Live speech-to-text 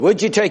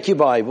Would you take your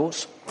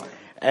Bibles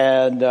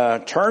and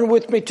turn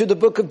with me to the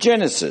book of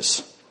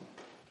Genesis?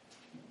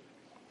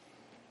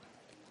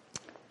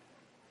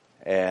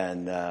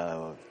 And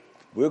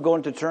we're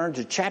going to turn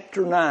to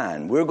chapter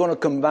 9. We're going to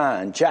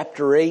combine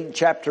chapter 8 and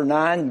chapter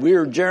 9.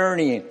 We're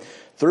journeying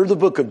through the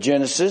book of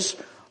Genesis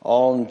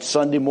on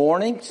Sunday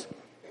mornings.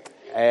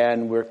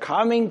 And we're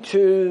coming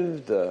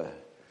to the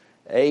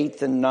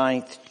 8th and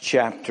 9th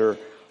chapter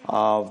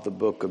of the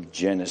book of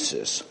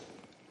Genesis.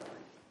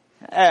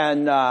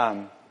 And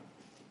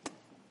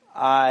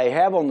I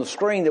have on the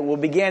screen that we'll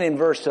begin in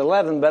verse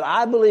 11, but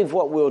I believe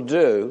what we'll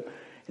do,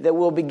 that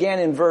we'll begin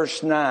in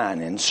verse 9.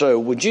 And so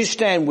would you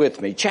stand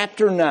with me?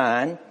 Chapter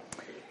 9,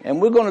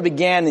 and we're going to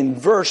begin in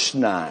verse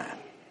 9.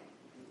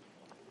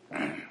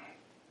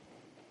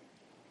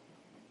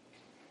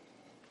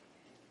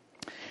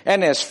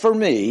 And as for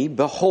me,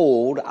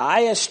 behold,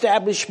 I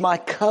establish my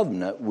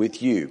covenant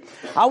with you.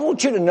 I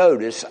want you to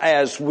notice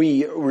as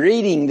we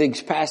reading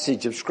this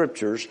passage of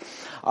scriptures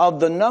of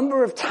the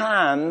number of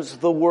times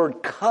the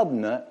word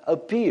covenant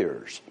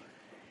appears.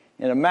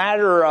 In a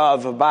matter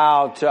of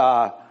about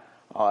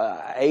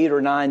 8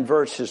 or 9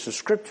 verses of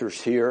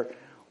scriptures here,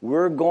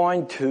 we're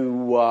going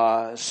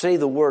to see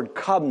the word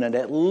covenant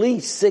at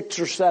least 6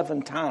 or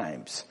 7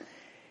 times.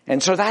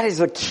 And so that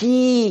is a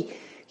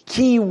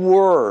key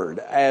word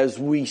as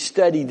we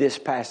study this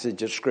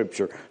passage of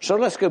scripture. So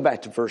let's go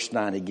back to verse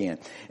 9 again.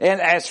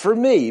 And as for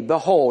me,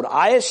 behold,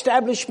 I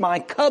establish my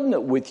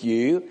covenant with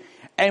you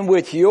and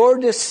with your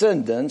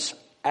descendants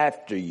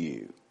after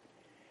you,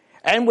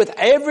 and with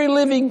every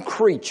living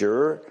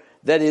creature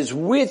that is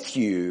with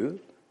you,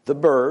 the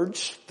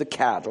birds, the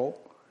cattle,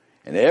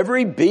 and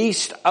every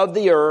beast of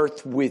the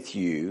earth with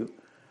you,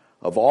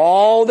 of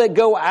all that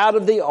go out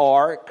of the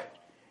ark,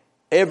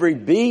 every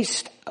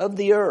beast of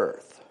the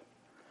earth.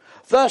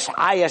 Thus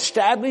I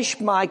establish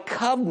my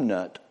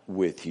covenant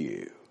with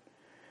you.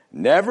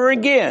 Never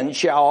again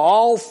shall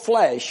all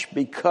flesh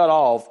be cut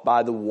off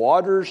by the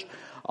waters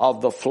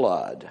of the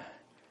flood.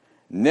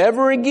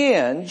 Never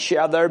again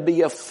shall there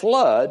be a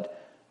flood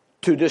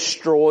to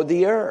destroy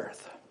the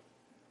earth.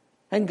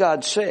 And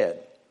God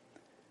said,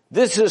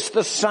 this is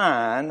the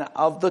sign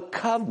of the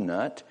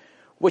covenant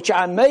which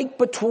I make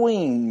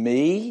between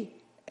me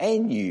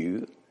and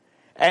you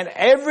and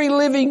every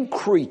living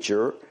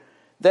creature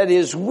that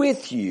is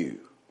with you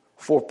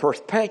for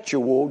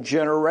perpetual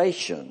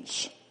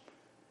generations.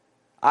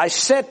 I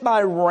set my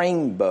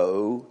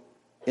rainbow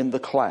in the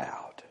cloud,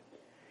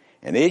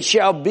 and it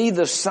shall be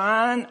the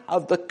sign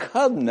of the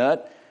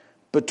covenant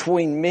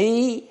between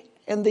me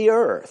and the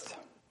earth.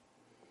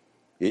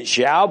 It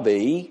shall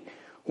be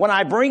when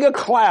I bring a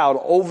cloud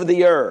over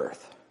the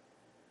earth,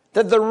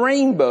 that the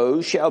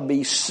rainbow shall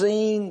be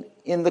seen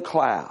in the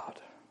cloud.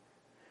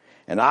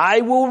 And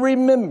I will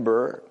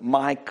remember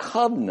my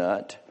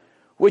covenant,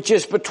 which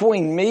is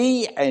between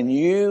me and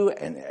you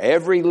and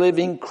every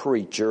living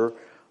creature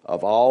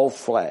of all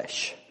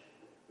flesh.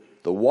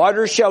 The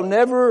water shall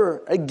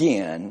never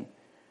again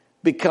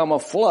become a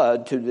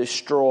flood to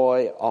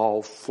destroy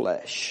all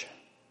flesh.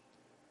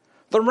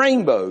 The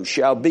rainbow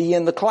shall be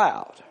in the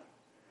cloud,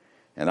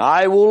 and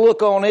I will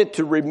look on it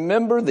to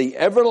remember the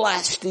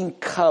everlasting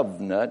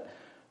covenant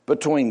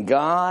between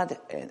God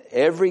and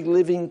every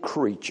living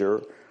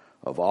creature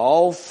of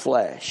all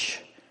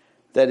flesh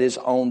that is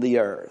on the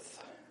earth.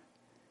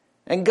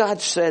 And God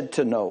said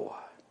to Noah,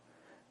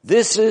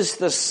 this is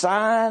the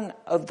sign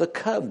of the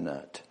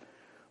covenant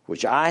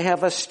which I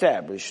have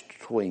established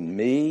between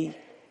me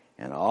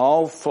and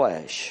all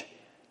flesh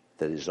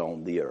that is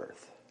on the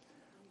earth.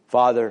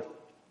 Father,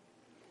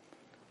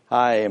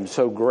 I am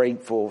so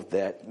grateful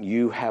that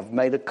you have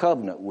made a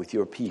covenant with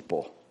your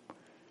people.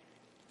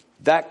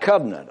 That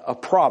covenant, a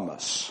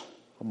promise,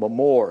 a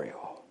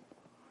memorial,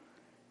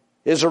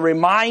 is a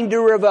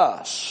reminder of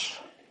us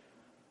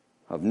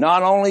of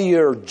not only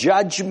your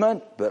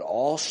judgment, but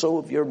also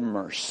of your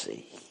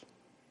mercy.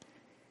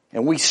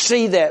 And we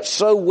see that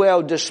so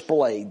well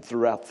displayed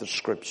throughout the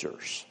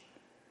scriptures,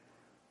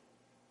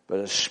 but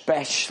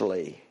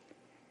especially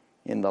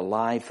in the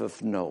life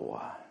of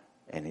Noah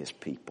and his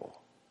people.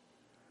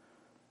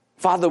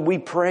 Father, we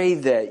pray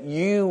that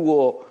you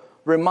will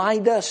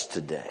remind us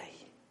today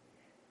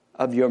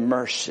of your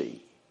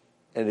mercy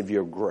and of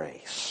your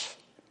grace.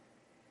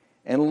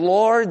 And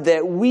Lord,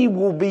 that we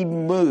will be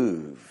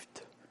moved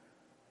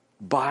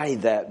by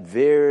that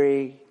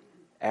very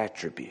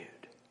attribute.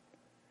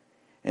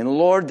 And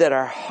Lord, that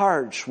our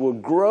hearts will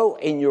grow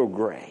in your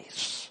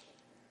grace,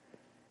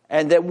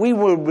 and that we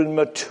will be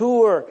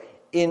mature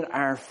in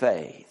our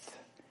faith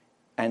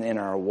and in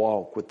our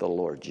walk with the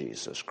Lord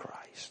Jesus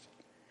Christ.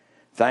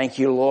 Thank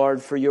you,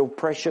 Lord, for your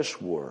precious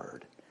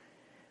word.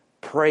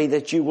 Pray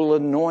that you will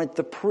anoint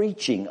the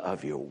preaching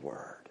of your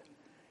word.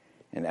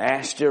 And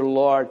ask, dear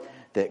Lord,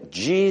 that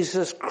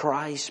Jesus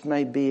Christ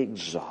may be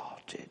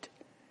exalted.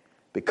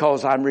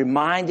 Because I'm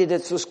reminded,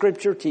 as the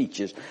scripture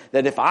teaches,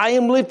 that if I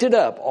am lifted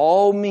up,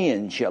 all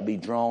men shall be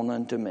drawn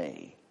unto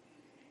me.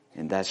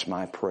 And that's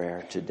my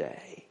prayer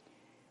today.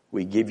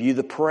 We give you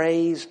the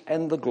praise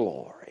and the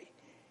glory.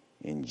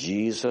 In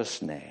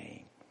Jesus'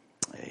 name,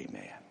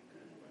 amen.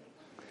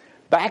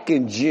 Back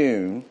in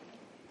June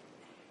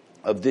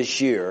of this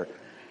year,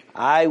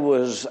 I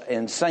was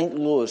in St.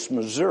 Louis,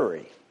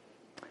 Missouri,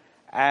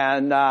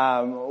 and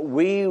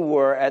we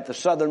were at the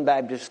Southern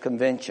Baptist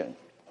Convention.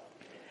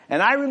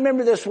 And I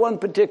remember this one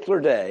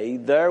particular day,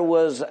 there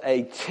was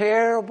a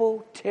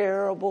terrible,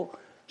 terrible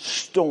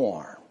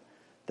storm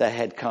that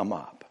had come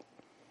up.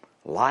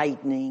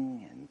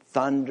 Lightning and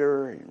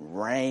thunder and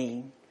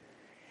rain.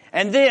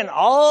 And then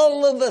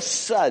all of a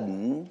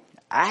sudden,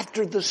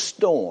 after the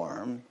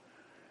storm,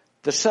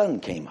 the sun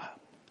came up.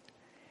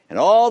 And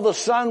all the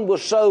sun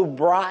was so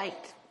bright.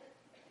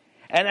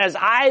 And as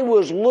I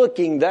was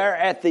looking there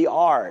at the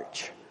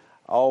arch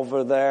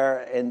over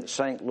there in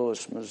St.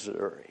 Louis,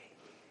 Missouri,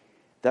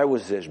 there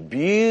was this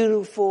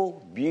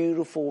beautiful,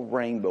 beautiful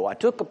rainbow. I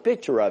took a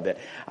picture of it.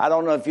 I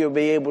don't know if you'll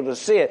be able to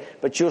see it,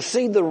 but you'll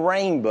see the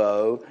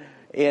rainbow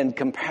in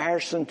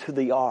comparison to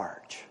the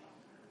arch.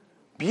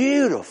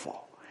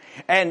 Beautiful.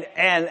 And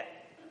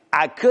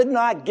I could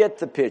not get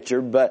the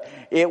picture, but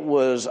it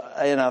was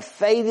in a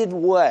faded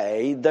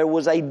way. There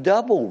was a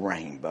double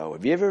rainbow.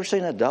 Have you ever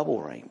seen a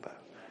double rainbow?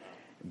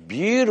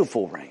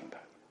 Beautiful rainbow.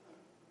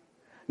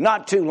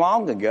 Not too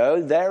long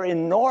ago, there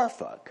in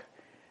Norfolk,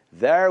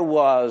 there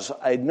was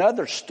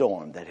another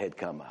storm that had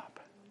come up.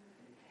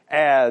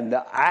 And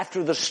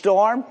after the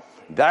storm,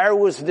 there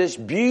was this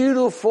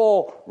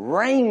beautiful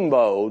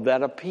rainbow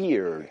that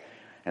appeared.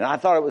 And I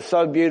thought it was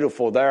so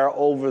beautiful there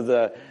over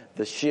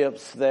the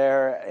ships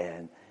there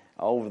and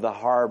over the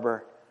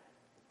harbor,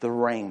 the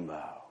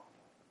rainbow.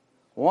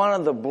 One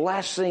of the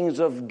blessings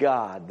of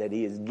God that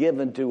He has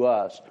given to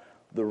us,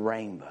 the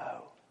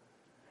rainbow.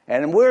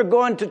 And we're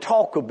going to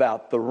talk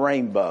about the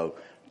rainbow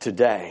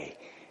today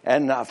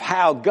and of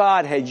how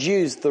God has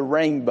used the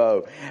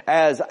rainbow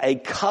as a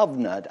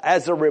covenant,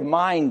 as a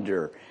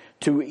reminder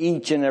to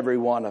each and every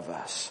one of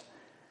us.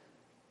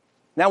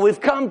 Now we've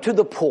come to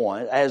the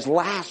point, as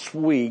last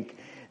week,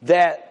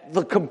 that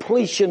the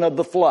completion of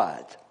the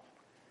flood.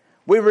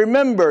 We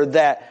remember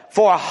that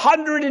for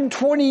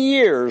 120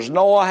 years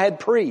Noah had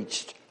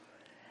preached.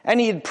 And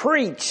he had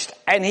preached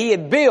and he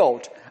had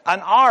built an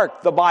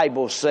ark, the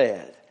Bible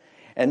said.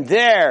 And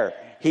there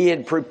he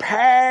had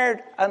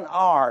prepared an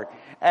ark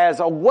as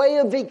a way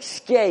of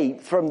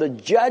escape from the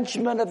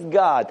judgment of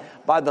God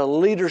by the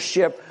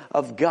leadership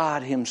of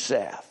God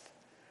Himself.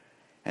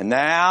 And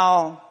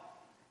now,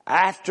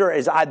 after,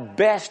 as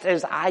best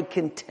as I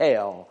can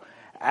tell,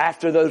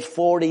 after those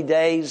 40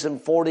 days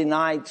and 40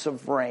 nights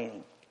of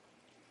rain,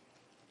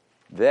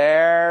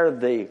 there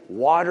the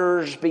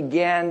waters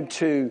began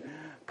to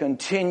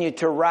continue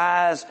to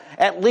rise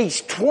at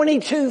least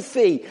 22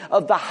 feet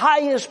of the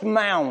highest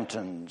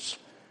mountains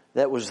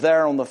that was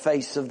there on the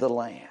face of the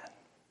land.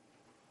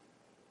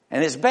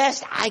 And as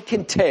best I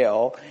can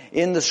tell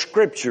in the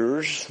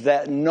scriptures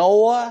that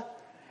Noah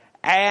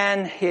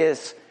and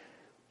his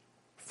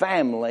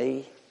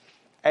family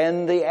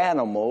and the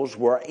animals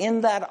were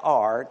in that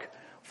ark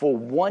for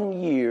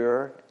 1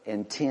 year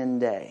and 10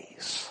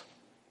 days.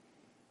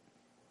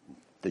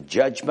 The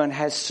judgment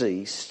has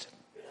ceased.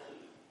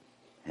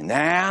 And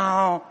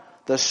now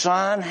the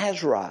sun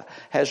has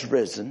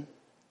risen.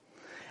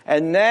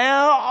 And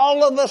now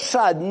all of a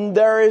sudden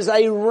there is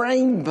a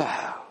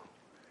rainbow.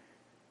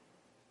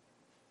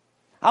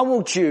 I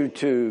want you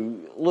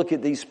to look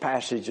at these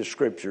passages of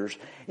scriptures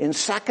in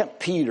 2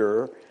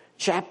 Peter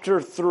chapter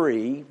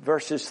 3,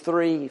 verses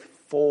 3,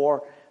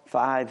 4,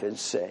 5, and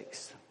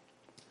 6.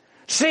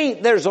 See,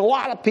 there's a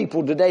lot of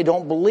people today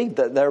don't believe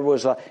that there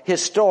was a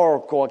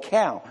historical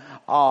account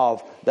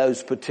of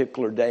those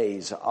particular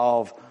days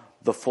of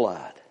the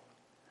flood.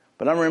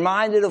 But I'm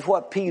reminded of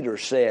what Peter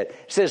said.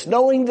 He says,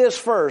 knowing this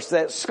first,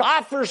 that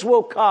scoffers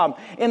will come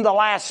in the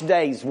last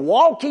days,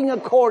 walking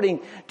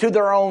according to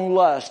their own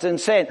lust, and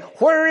saying,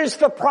 where is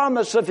the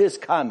promise of His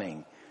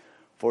coming?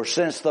 For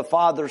since the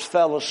fathers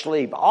fell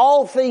asleep,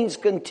 all things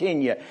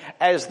continue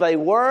as they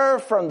were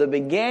from the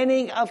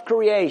beginning of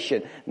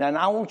creation. Now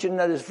I want you to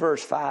notice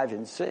verse 5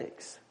 and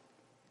 6.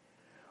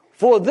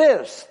 For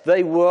this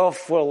they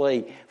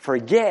willfully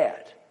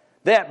forget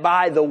that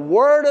by the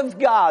word of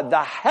God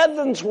the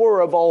heavens were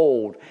of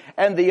old,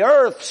 and the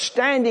earth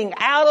standing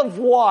out of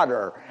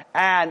water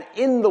and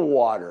in the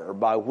water,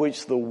 by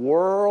which the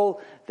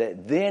world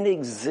that then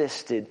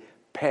existed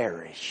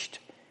perished,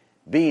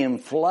 being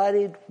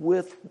flooded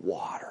with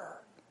water.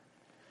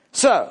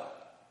 So,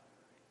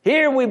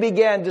 here we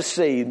began to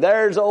see,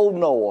 there's old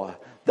Noah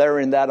there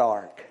in that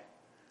ark.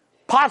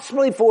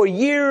 Possibly for 1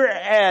 year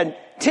and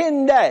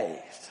 10 days.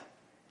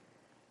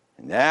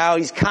 Now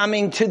he's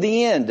coming to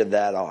the end of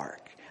that ark.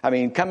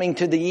 Coming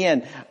to the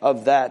end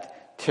of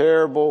that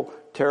terrible,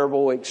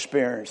 terrible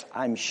experience,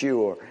 I'm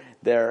sure,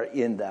 there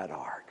in that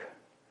ark.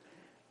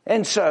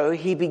 And so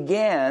he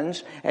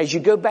begins, as you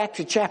go back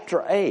to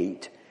chapter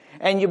 8,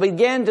 and you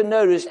begin to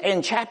notice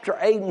in chapter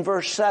 8 and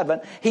verse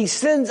 7, he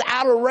sends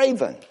out a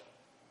raven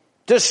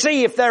to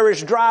see if there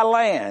is dry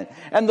land.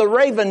 And the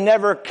raven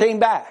never came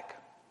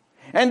back.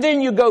 And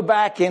then you go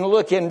back and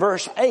look in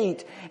verse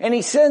 8, and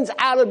he sends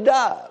out a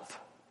dove.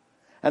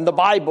 And the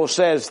Bible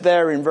says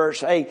there in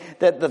verse 8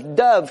 that the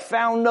dove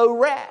found no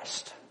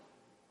rest.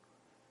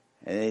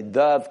 And the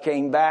dove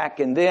came back,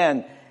 and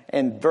then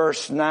in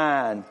verse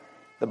 9,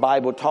 the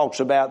Bible talks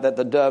about that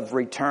the dove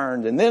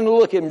returned. And then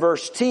look in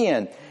verse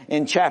 10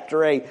 in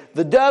chapter 8.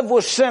 The dove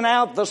was sent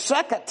out the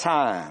second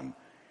time,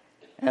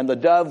 and the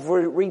dove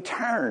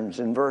returns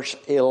in verse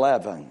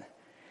 11.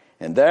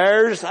 And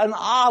there's an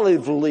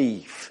olive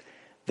leaf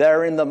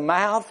there in the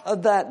mouth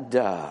of that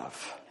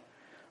dove,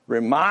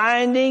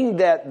 reminding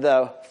that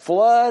the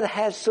flood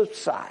has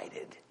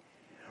subsided,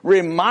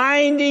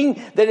 reminding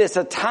that it's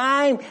a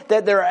time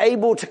that they're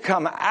able to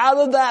come out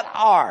of that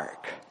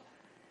ark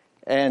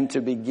and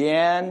to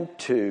begin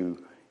to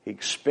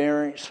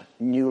experience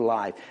new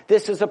life.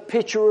 This is a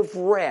picture of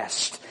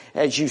rest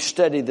as you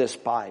study this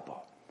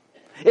Bible.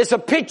 It's a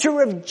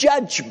picture of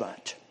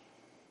judgment,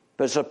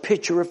 but it's a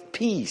picture of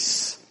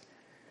peace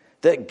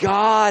that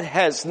God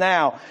has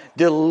now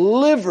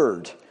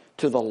delivered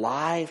to the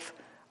life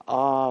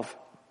of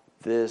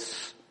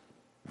this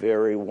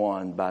very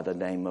one by the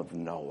name of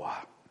Noah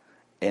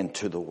and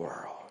to the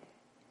world.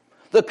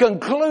 The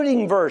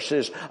concluding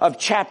verses of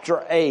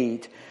chapter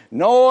 8,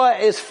 Noah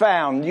is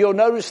found. You'll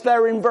notice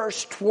there in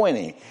verse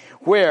 20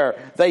 where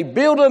they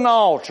build an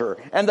altar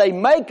and they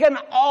make an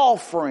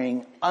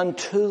offering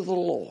unto the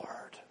Lord.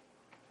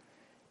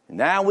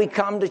 Now we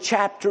come to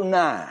chapter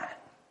 9.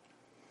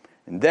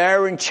 And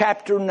there in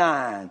chapter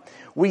 9,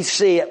 we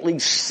see at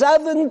least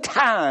 7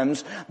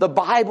 times the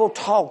Bible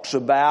talks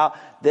about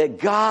that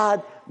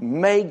God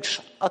makes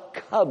a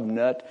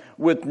covenant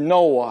with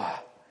Noah.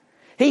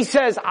 He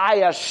says,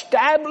 I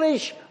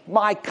establish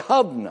my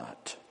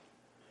covenant.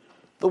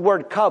 The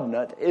word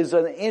covenant is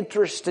an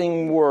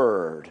interesting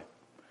word.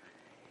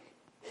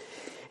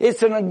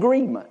 It's an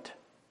agreement.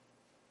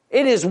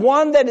 It is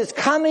one that is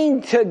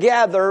coming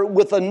together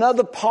with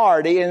another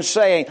party and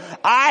saying,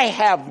 I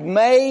have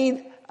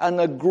made an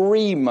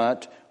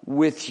agreement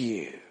with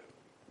you.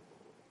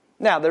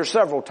 Now, there's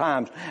several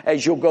times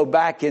as you'll go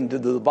back into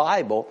the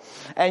Bible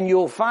and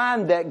you'll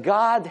find that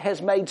God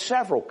has made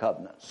several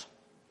covenants.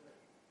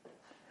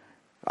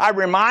 I'm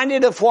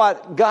reminded of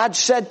what God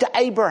said to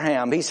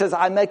Abraham. He says,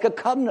 I make a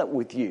covenant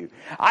with you.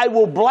 I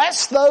will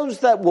bless those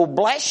that will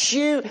bless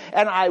you,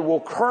 and I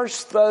will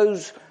curse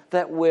those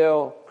that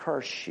will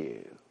curse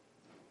you.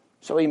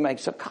 So he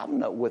makes a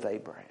covenant with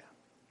Abraham.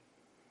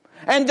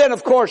 And then,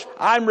 of course,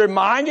 I'm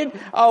reminded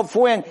of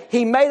when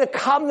he made a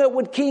covenant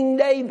with King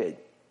David.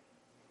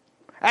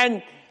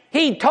 And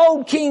he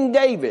told King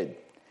David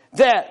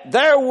that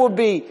there would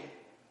be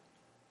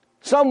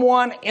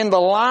someone in the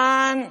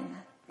line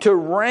to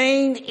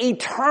reign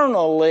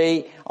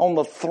eternally on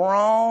the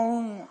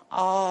throne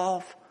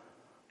of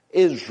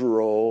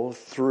Israel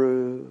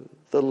through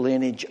the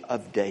lineage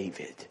of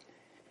David.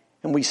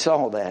 And we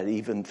saw that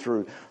even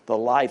through the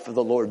life of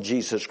the Lord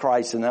Jesus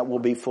Christ, and that will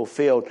be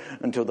fulfilled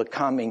until the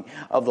coming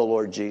of the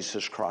Lord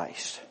Jesus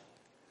Christ.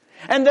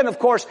 And then, of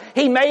course,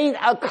 he made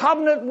a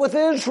covenant with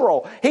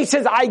Israel. He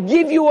says, I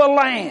give you a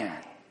land,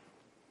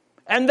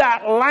 and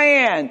that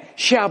land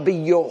shall be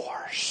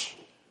yours.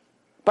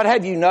 But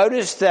have you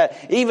noticed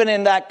that even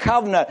in that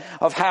covenant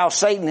of how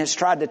Satan has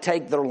tried to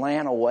take their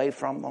land away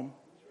from them?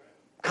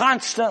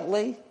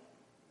 Constantly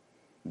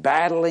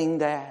battling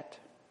that.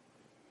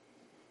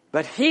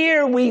 But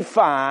here we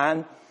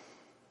find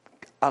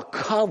a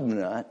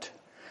covenant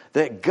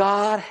that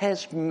God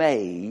has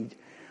made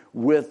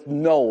with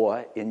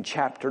Noah in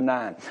chapter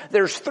 9.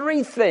 There's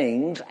 3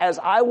 things as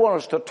I want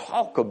us to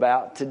talk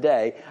about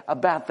today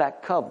about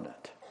that covenant.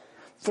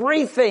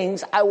 3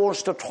 things I want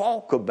us to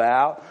talk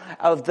about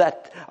of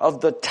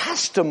the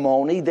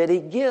testimony that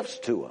it gives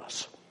to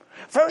us.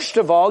 First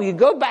of all, you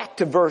go back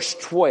to verse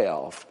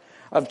 12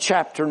 of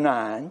chapter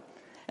 9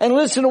 and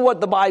listen to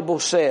what the Bible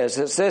says.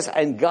 It says,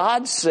 and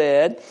God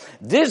said,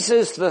 this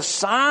is the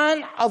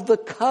sign of the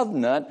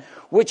covenant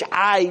which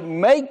I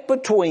make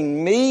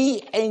between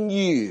me and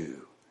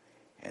you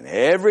and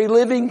every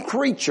living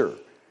creature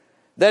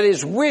that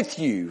is with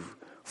you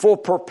for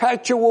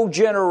perpetual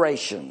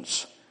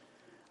generations.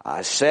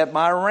 I set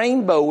my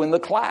rainbow in the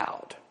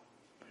cloud,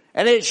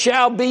 and it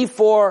shall be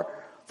for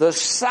the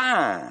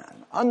sign,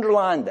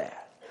 underline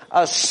that,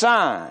 a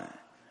sign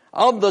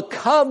of the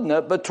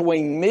covenant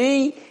between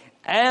me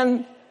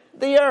and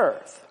the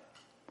earth.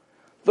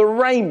 The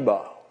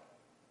rainbow.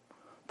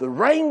 The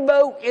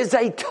rainbow is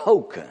a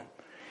token.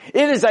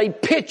 It is a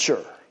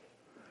picture.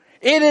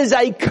 It is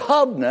a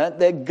covenant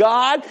that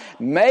God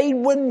made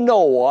with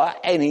Noah,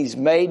 and He's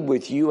made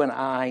with you and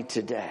I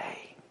today.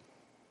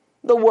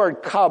 The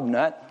word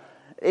covenant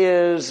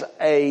is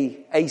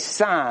a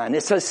sign.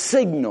 It's a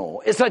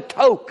signal. It's a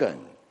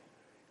token.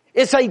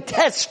 It's a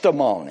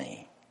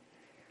testimony.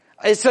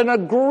 It's an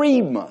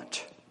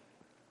agreement.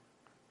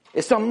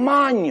 It's a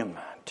monument.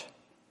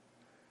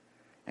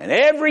 And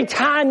every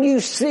time you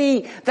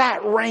see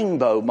that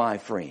rainbow, my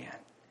friend,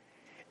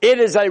 it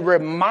is a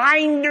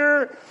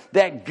reminder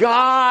that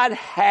God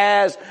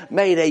has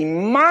made a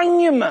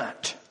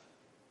monument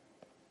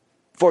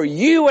for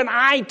you and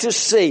I to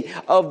see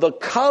of the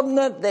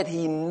covenant that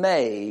He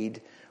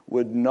made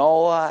with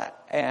Noah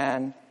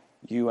and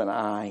you and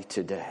I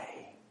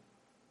today.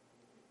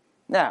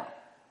 Now,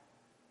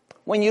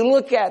 When you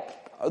look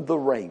at the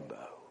rainbow,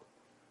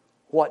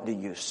 what do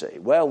you see?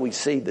 Well, we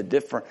see the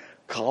different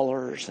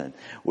colors, and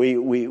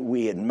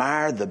we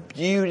admire the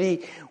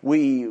beauty.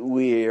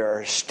 We are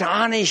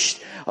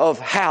astonished of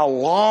how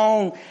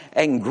long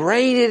and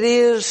great it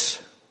is.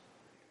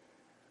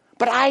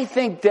 But I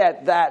think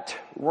that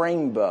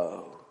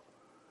rainbow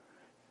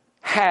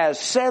has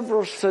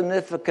several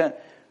significant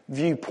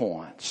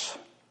viewpoints.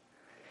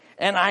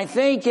 And I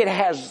think it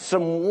has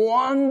some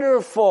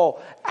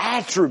wonderful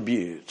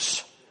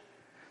attributes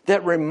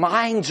that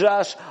reminds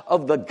us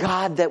of the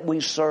God that we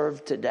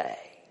serve today.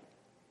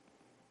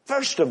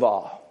 First of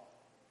all,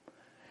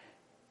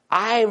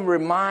 I am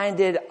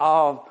reminded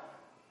of,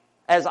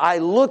 as I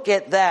look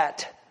at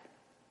that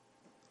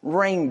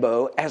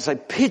rainbow, as a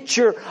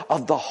picture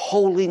of the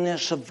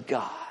holiness of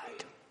God.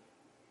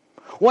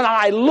 When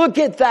I look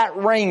at that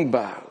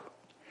rainbow,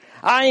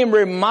 I am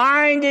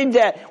reminded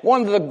that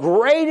one of the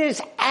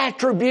greatest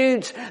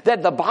attributes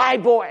that the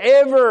Bible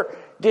ever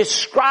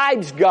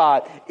describes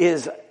God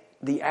is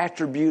the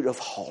attribute of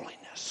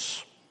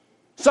holiness.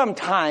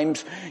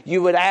 Sometimes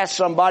you would ask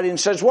somebody and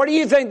says, what do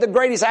you think the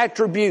greatest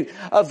attribute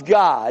of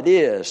God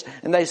is?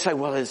 And they say,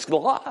 well, it's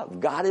love.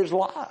 God is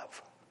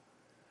love.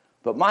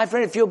 But my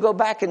friend, if you'll go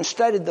back and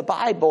study the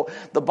Bible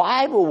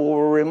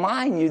will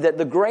remind you that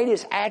the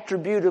greatest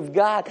attribute of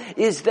God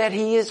is that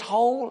He is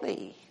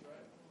holy.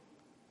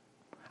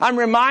 I'm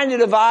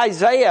reminded of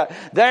Isaiah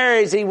there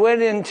as he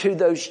went into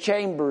those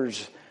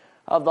chambers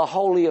of the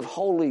Holy of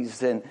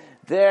Holies, and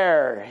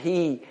there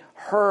he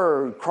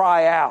heard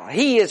cry out,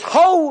 He is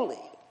holy,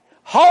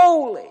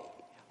 holy,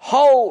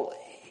 holy.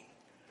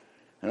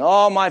 And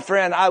oh, my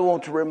friend, I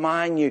want to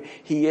remind you,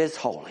 He is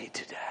holy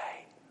today.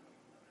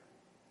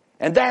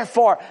 And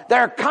therefore,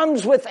 there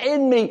comes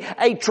within me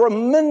a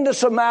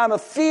tremendous amount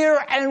of fear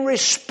and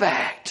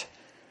respect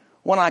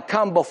when I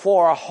come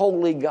before a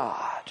holy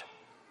God.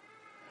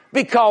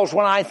 Because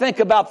when I think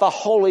about the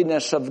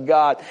holiness of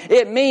God,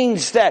 it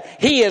means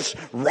that He is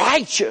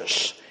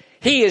righteous.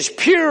 He is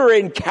pure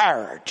in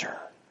character.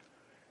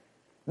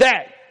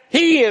 That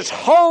He is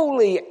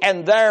holy,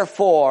 and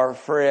therefore,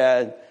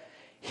 friend,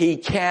 He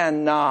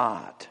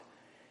cannot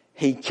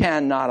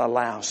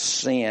allow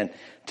sin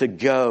to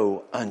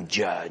go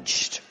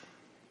unjudged.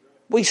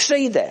 We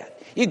see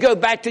that. You go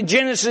back to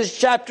Genesis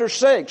chapter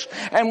 6,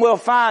 and we'll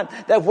find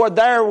that where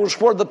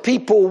the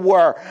people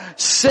were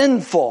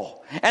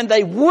sinful, and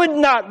they would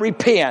not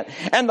repent.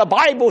 And the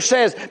Bible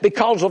says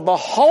because of the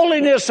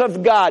holiness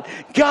of God,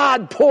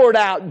 God poured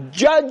out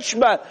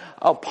judgment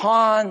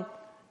upon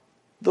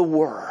the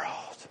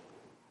world.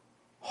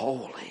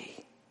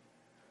 Holy.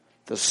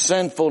 The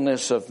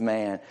sinfulness of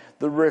man.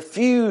 The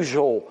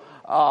refusal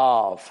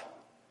of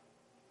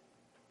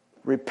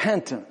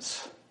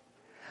repentance.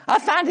 I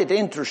find it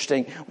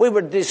interesting. We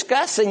were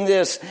discussing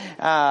this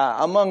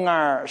among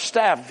our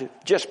staff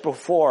just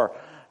before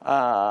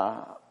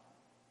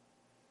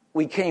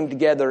we came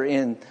together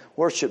in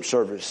worship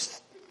service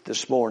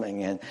this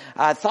morning, and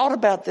I thought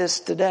about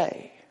this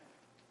today.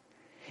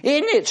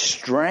 Isn't it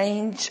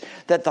strange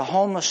that the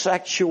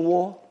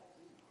homosexual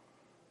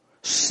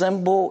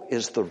symbol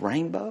is the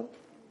rainbow?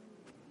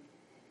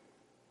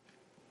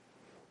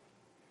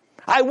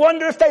 I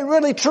wonder if they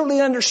really truly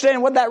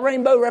understand what that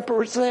rainbow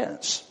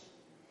represents.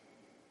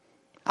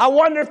 I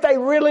wonder if they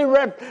really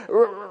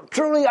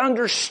truly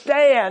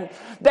understand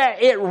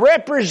that it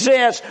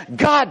represents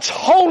God's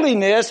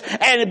holiness,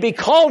 and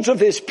because of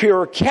His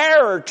pure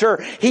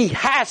character, He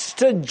has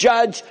to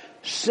judge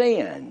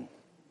sin.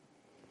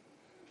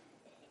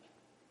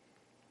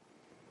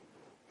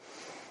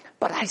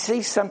 But I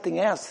see something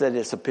else that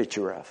it's a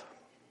picture of.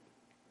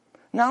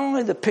 Not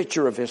only the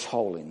picture of His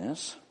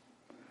holiness,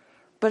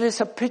 but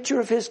it's a picture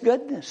of His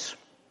goodness.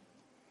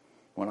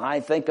 When I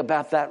think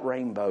about that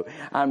rainbow,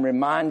 I'm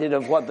reminded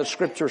of what the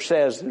Scripture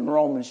says in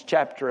Romans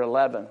chapter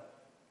 11.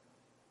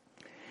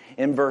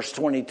 In verse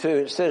 22,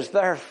 it says,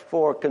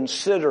 therefore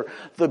consider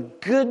the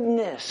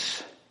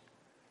goodness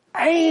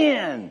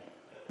and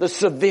the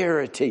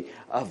severity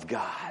of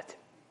God.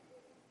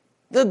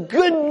 The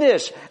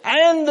goodness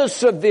and the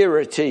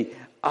severity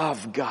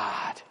of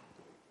God.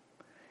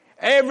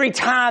 Every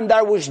time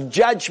there was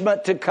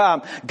judgment to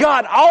come,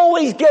 God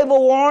always gave a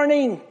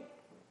warning.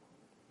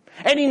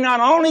 And He not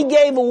only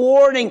gave a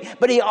warning,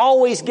 but He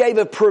always gave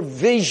a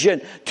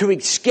provision to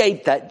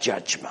escape that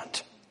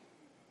judgment.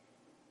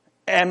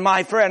 And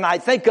my friend, I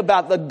think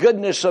about the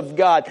goodness of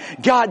God.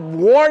 God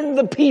warned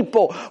the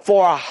people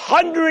for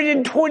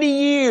 120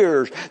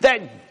 years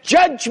that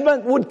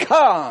judgment would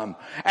come,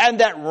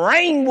 and that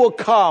rain will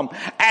come,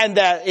 and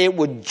that it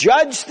would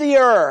judge the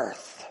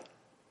earth.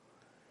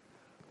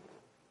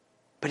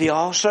 But He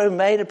also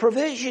made a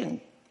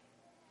provision.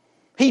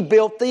 He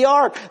built the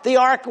ark. The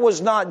ark was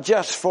not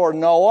just for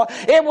Noah.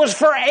 It was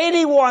for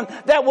anyone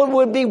that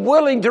would be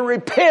willing to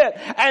repent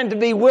and to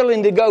be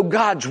willing to go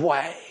God's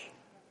way.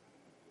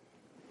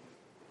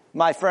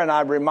 My friend,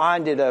 I'm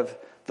reminded of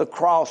the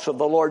cross of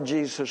the Lord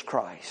Jesus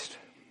Christ.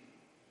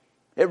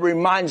 It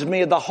reminds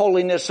me of the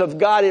holiness of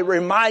God. It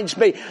reminds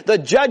me the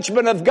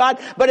judgment of God.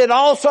 But it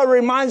also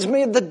reminds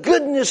me of the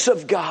goodness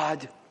of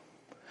God.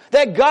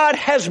 That God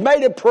has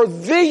made a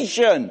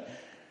provision.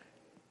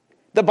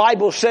 The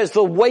Bible says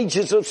the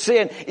wages of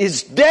sin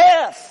is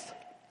death.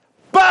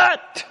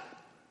 But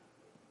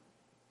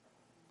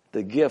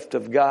the gift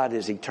of God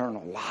is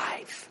eternal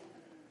life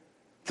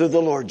through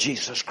the Lord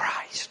Jesus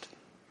Christ.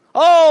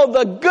 Oh,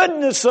 the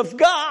goodness of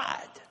God.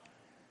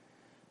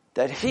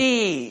 That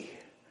He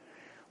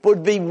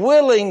would be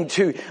willing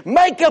to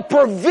make a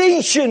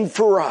provision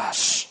for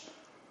us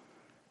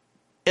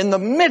in the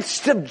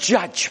midst of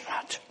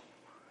judgment.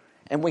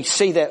 And we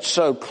see that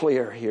so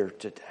clear here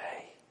today.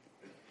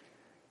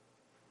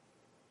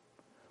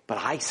 But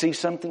I see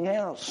something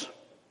else.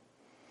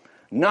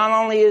 Not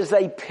only is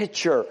a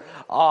picture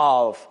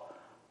of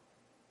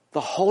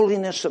the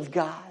holiness of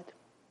God,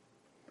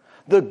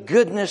 the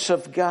goodness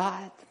of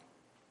God,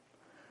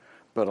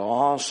 but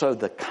also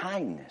the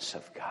kindness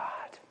of God.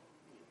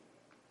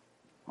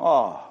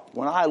 Oh,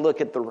 when I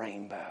look at the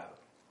rainbow,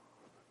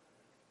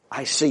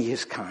 I see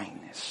His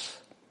kindness.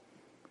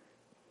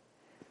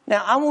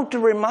 Now, I want to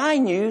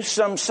remind you,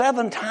 some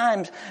 7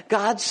 times,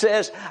 God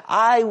says,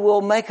 I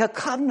will make a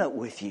covenant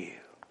with you.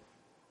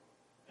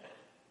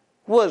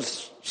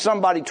 Was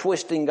somebody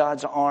twisting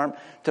God's arm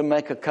to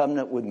make a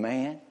covenant with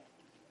man?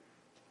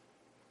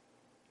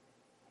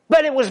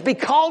 But it was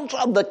because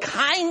of the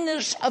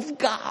kindness of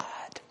God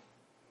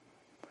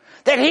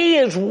that He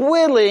is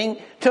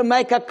willing to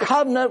make a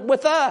covenant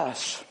with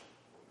us.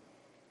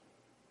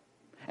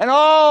 And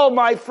oh,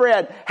 my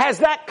friend, has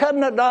that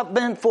covenant not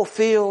been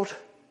fulfilled?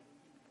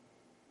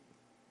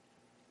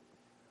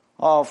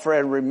 Oh,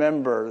 friend,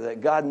 remember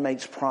that God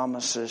makes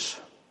promises.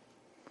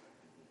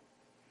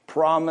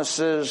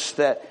 Promises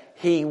that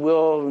He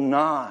will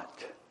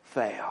not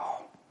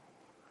fail.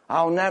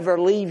 I'll never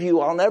leave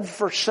you. I'll never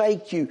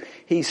forsake you.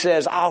 He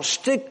says, I'll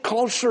stick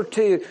closer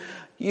to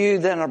you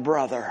than a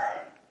brother.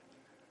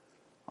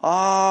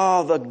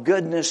 Oh, the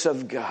goodness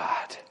of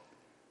God.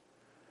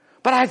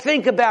 But I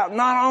think about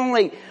not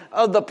only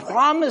of the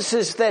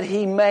promises that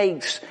He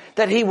makes,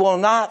 that He will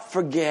not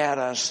forget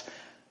us,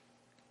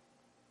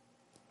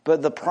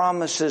 but the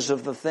promises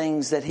of the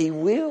things that He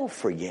will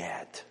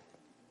forget.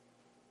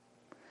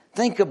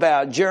 Think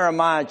about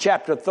Jeremiah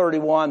chapter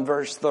 31,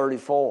 verse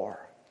 34.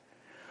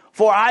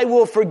 For I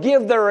will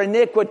forgive their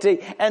iniquity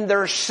and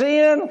their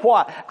sin,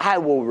 what? I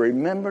will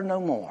remember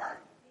no more.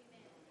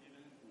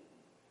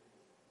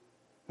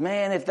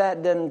 Man, if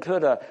that doesn't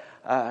put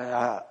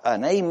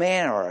an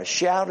amen or a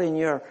shout in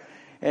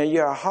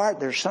your heart,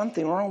 there's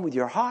something wrong with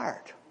your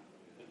heart.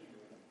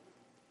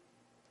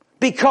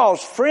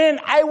 Because, friend,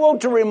 I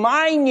want to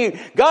remind you,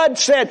 God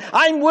said,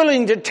 I'm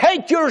willing to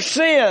take your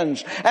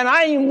sins, and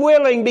I am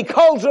willing,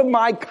 because of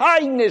my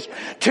kindness,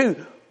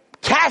 to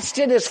cast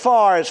it as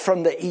far as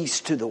from the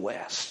east to the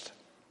west.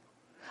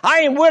 I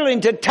am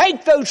willing to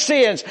take those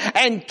sins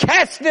and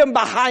cast them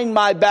behind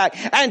my back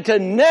and to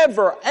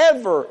never,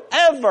 ever,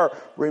 ever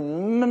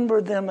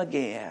remember them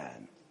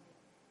again.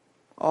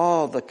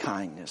 Oh, the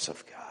kindness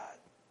of God.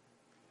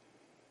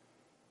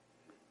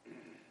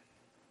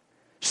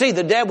 See,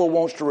 the devil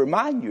wants to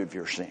remind you of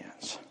your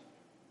sins.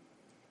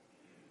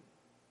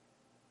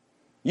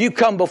 You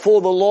come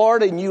before the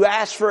Lord and you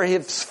ask for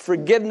His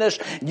forgiveness.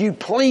 You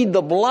plead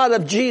the blood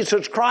of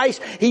Jesus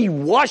Christ. He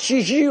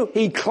washes you.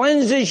 He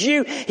cleanses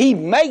you. He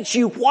makes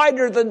you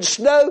whiter than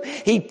snow.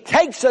 He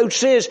takes those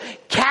sins,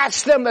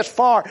 casts them as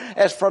far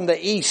as from the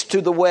east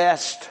to the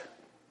west.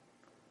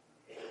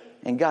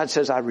 And God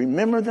says, I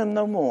remember them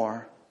no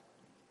more.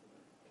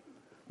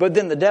 But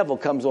then the devil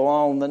comes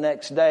along the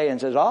next day and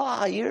says,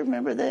 oh, you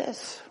remember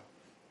this?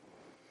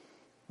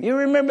 You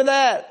remember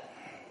that?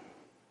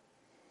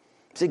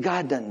 See,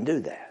 God doesn't do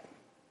that.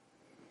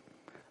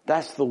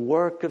 That's the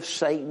work of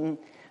Satan,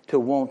 to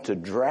want to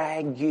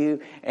drag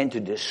you and to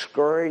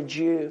discourage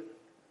you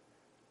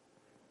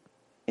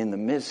in the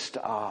midst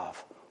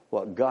of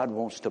what God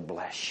wants to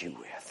bless you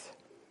with.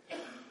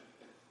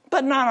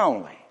 But not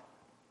only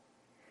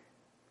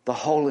the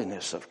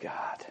holiness of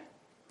God,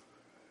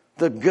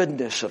 the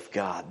goodness of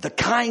God, the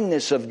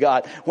kindness of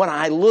God. When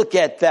I look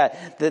at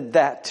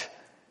that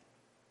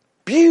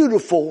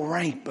beautiful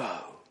rainbow,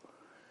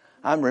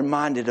 I'm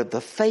reminded of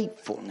the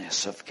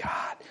faithfulness of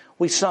God.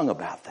 We sung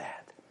about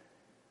that.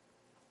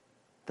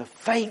 The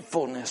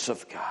faithfulness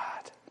of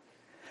God.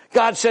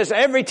 God says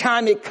every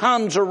time it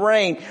comes a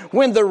rain,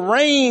 when the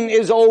rain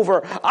is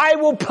over, I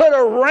will put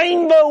a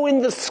rainbow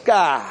in the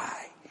sky.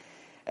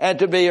 And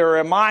to be a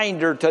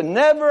reminder to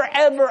never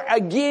ever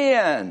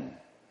again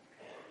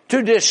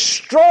to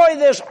destroy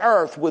this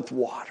earth with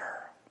water.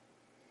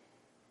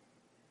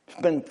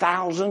 It's been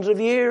thousands of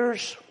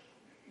years.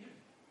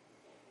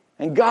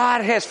 And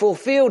God has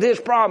fulfilled His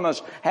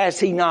promise, has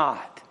He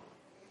not?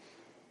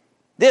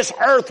 This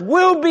earth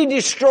will be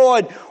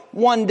destroyed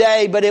one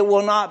day, but it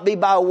will not be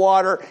by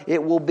water,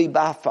 it will be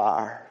by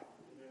fire.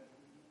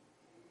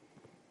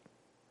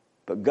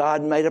 But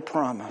God made a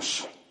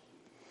promise.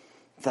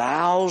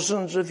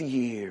 Thousands of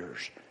years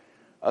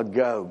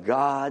ago,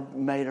 God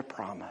made a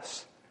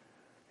promise.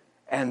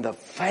 And the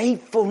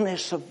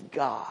faithfulness of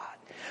God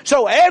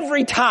So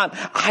every time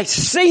I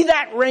see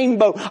that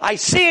rainbow, I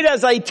see it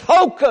as a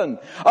token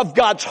of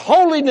God's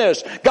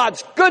holiness,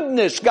 God's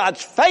goodness,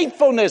 God's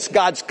faithfulness,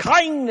 God's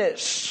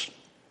kindness.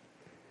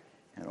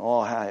 And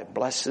oh, how it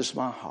blesses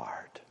my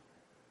heart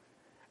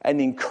and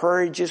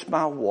encourages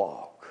my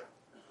walk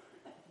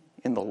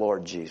in the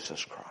Lord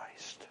Jesus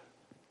Christ.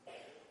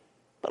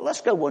 But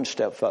let's go one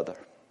step further.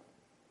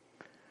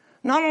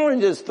 Not only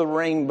does the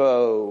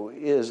rainbow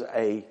is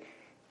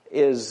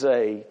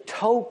a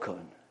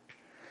token,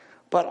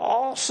 but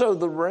also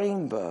the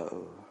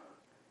rainbow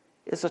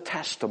is a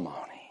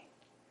testimony.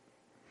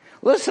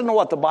 Listen to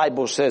what the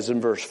Bible says in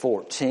verse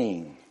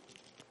 14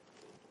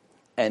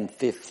 and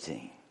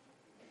 15.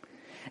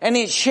 And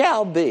it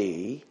shall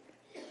be,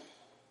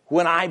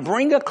 when I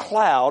bring a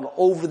cloud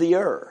over the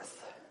earth,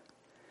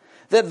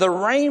 that the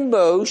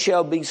rainbow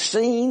shall be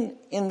seen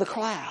in the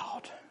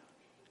cloud.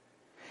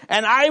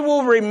 And I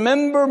will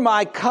remember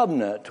my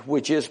covenant,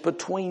 which is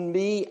between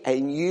me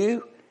and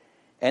you,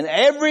 and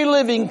every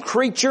living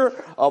creature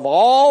of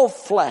all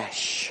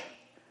flesh.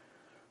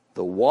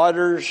 The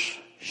waters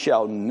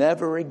shall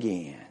never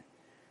again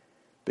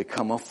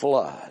become a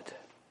flood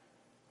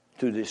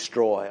to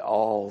destroy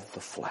all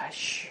the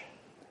flesh.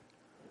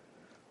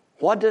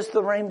 What does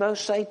the rainbow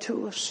say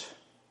to us?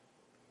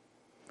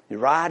 You're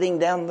riding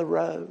down the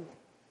road,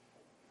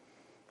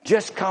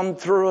 just come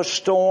through a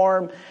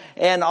storm,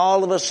 and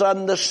all of a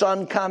sudden the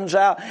sun comes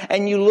out,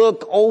 and you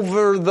look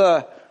over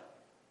the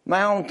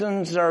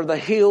mountains or the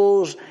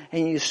hills,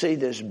 and you see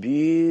this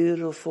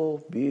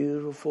beautiful,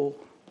 beautiful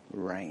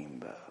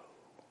rainbow.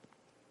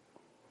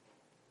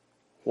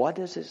 What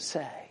does it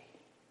say?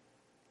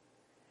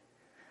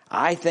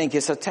 I think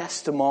it's a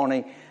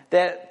testimony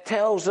that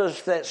tells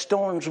us that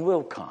storms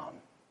will come.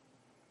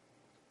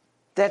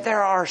 That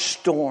there are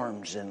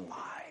storms in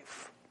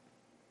life.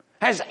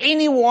 Has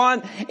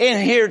anyone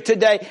in here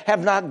today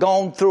have not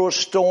gone through a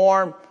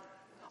storm,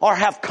 or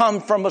have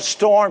come from a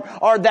storm,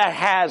 or that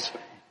has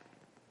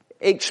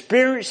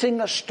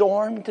experiencing a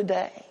storm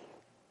today?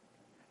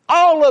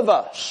 All of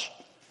us,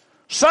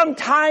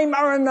 sometime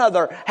or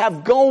another,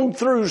 have gone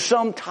through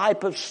some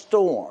type of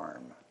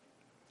storm.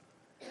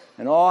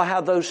 And oh,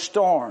 how those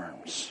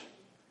storms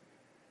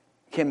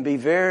can be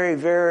very,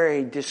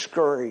 very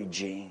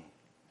discouraging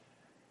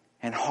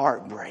and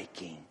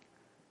heartbreaking.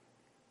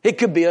 It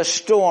could be a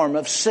storm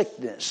of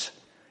sickness.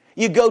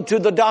 You go to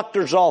the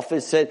doctor's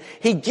office and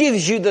he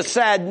gives you the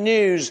sad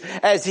news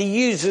as he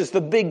uses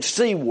the big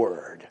C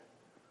word.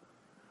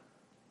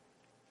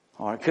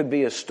 Or it could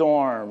be a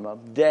storm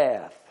of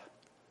death.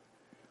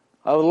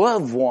 A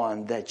loved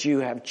one that you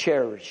have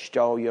cherished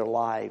all your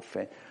life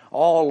and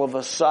all of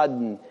a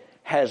sudden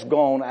has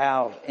gone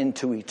out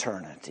into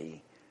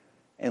eternity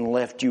and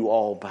left you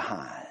all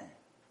behind.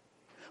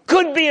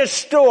 Could be a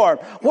storm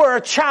where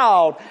a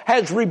child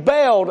has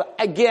rebelled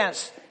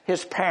against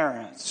his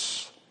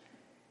parents.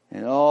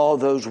 And all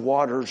those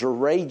waters are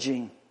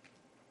raging.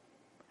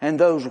 And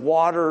those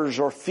waters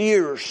are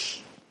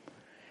fierce.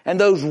 And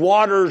those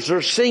waters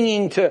are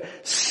singing to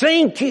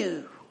sink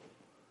you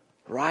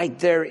right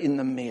there in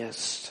the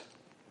midst.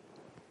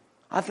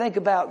 I think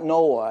about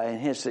Noah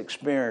and his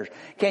experience.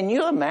 Can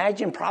you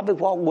imagine probably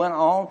what went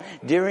on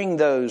during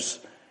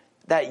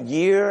that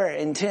year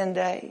and 10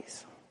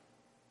 days?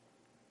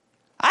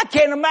 I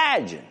can't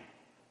imagine.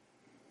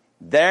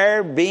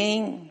 There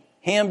being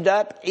hemmed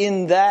up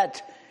in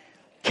that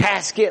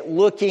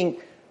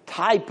casket-looking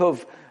type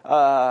of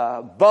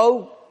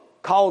boat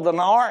called an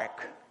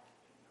ark.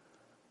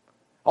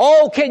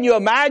 Oh, can you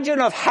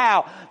imagine of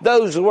how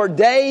those were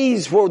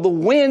days where the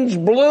winds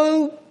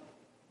blew,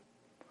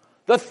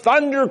 the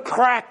thunder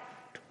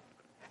cracked,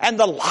 and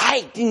the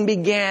lightning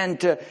began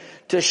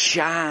to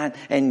shine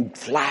and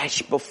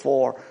flash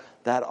before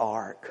that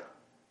ark?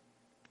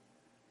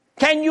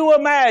 Can you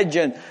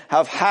imagine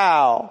of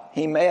how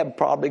he may have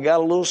probably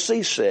got a little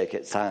seasick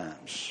at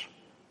times?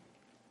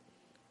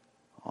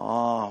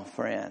 Oh,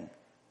 friend.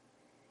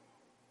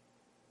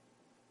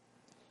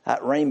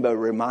 That rainbow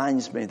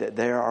reminds me that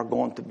there are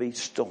going to be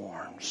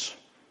storms.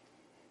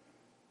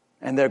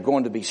 And there are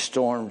going to be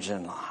storms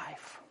in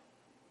life.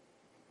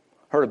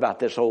 Heard about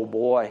this old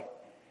boy.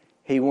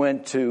 He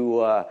went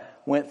through a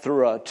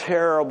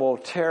terrible,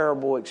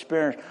 terrible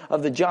experience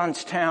of the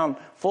Johnstown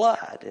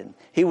flood. And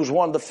he was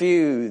one of the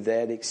few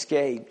that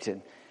escaped.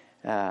 And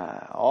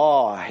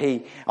all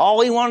he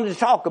wanted to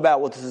talk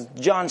about was the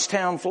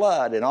Johnstown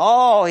flood. And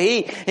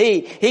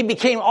he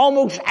became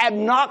almost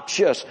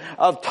obnoxious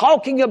of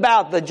talking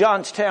about the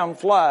Johnstown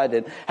flood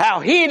and how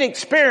he had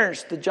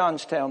experienced the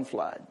Johnstown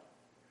flood.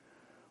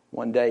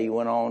 One day he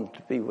went on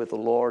to be with the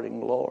Lord in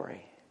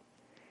glory.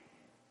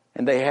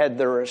 And they had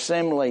their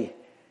assembly.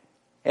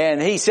 And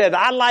he said,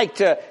 I'd like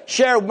to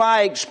share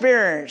my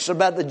experience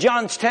about the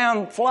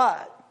Johnstown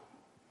flood.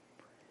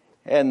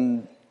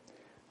 And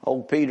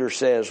old Peter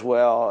says,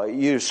 well,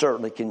 you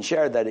certainly can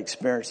share that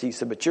experience. He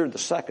said, but you're the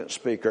second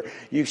speaker.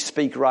 You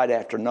speak right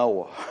after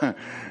Noah.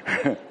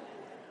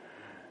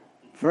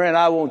 Friend,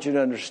 I want you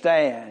to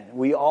understand,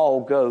 we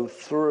all go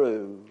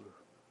through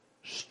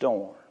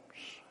storms.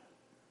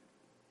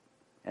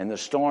 and the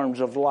storms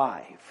of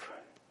life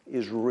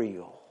is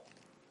real.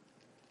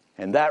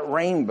 And that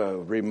rainbow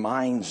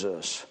reminds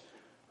us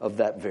of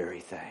that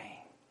very thing.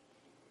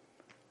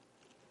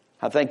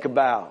 I think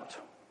about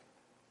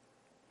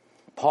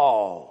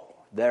Paul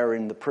there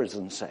in the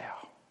prison cell.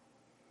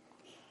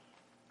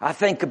 I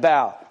think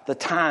about the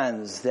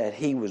times that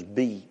he was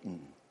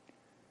beaten.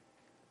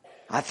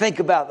 I think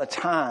about the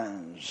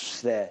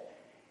times that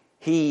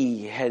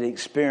he had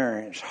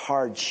experienced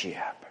hardship.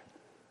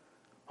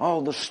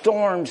 All the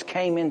storms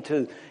came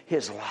into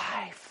his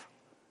life.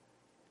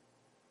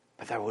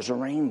 But there was a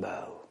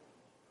rainbow.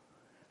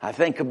 I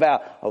think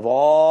about of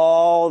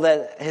all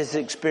that his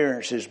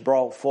experiences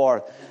brought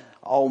forth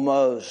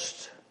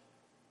most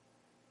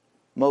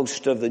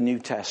of the New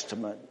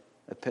Testament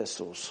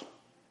epistles.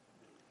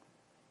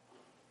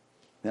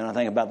 Then I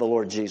think about the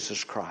Lord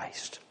Jesus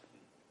Christ,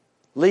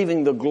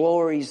 leaving the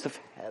glories of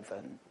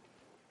heaven,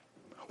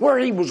 where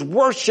he was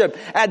worshiped,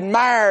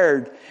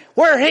 admired,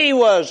 where he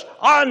was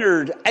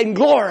honored and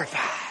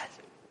glorified.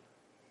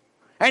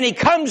 And he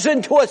comes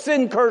into a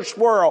sin-cursed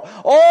world.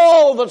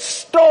 All the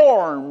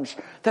storms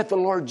that the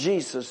Lord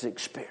Jesus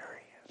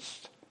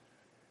experienced.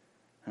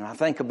 And I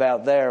think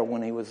about there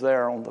when he was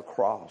there on the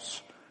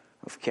cross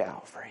of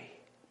Calvary.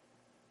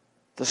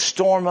 The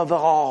storm of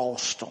all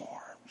storms.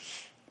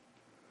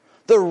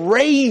 The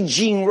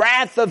raging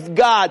wrath of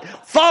God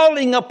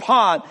falling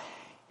upon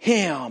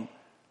him.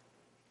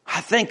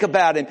 I think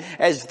about him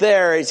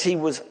as he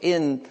was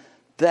in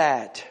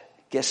that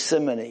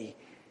Gethsemane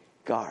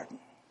garden,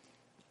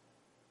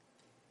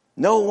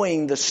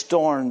 knowing the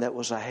storm that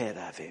was ahead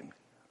of him,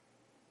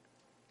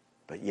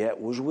 but yet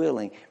was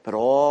willing. But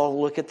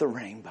look at the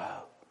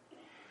rainbow.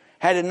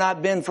 Had it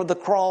not been for the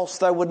cross,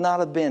 there would not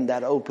have been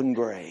that open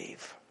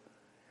grave.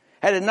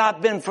 Had it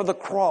not been for the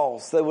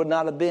cross, there would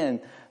not have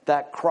been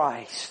that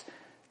Christ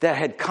that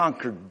had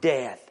conquered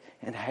death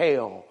and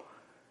hell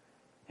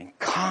and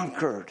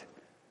conquered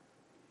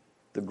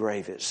the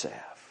grave itself.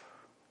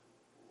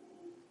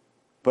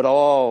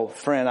 But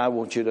friend, I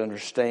want you to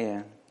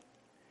understand,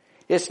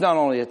 it's not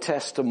only a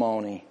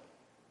testimony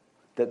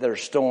that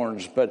there's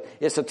storms, but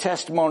it's a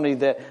testimony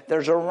that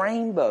there's a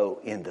rainbow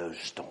in those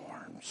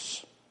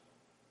storms.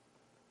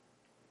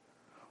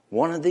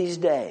 One of these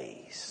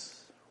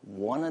days,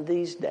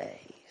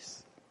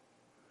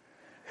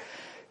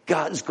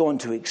 God's going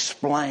to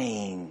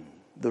explain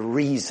the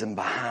reason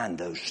behind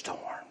those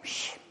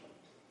storms.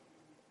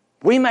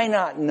 We may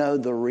not know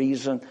the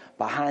reason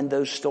behind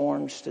those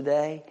storms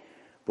today,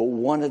 but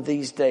one of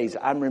these days,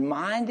 I'm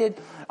reminded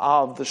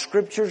of the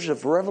scriptures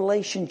of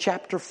Revelation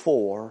chapter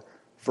 4,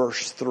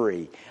 verse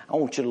 3. I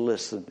want you to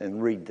listen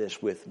and read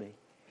this with me.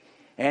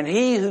 And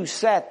he who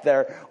sat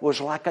there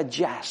was like a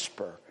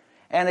jasper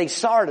and a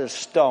sardis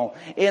stone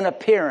in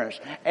appearance.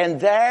 And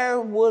there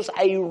was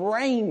a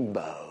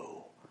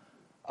rainbow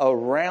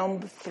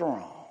around the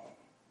throne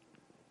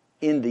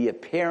in the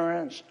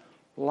appearance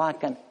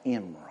like an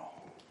emerald.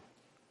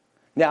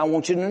 Now, I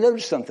want you to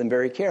notice something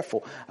very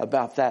careful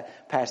about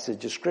that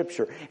passage of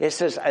Scripture. It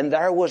says, and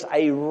there was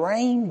a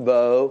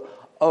rainbow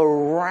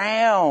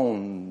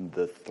around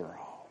the throne.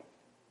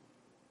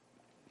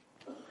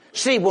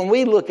 See, when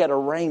we look at a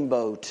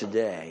rainbow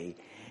today,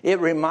 it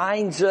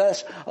reminds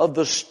us of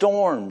the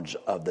storms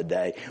of the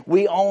day.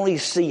 We only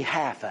see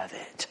half of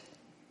it.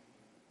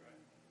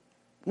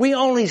 We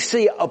only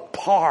see a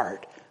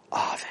part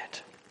of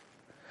it.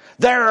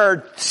 There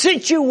are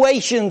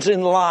situations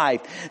in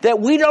life that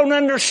we don't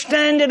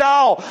understand at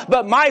all.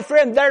 But my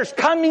friend, there's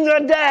coming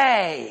a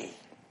day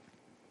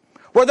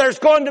where there's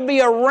going to be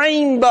a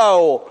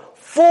rainbow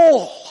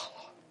full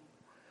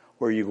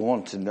where you're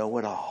going to know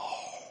it all.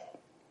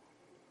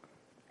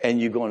 And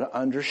you're going to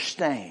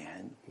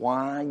understand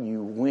why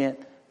you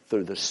went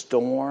through the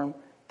storm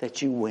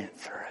that you went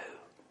through.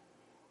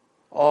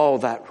 Oh,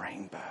 that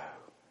rainbow.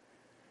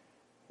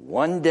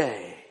 One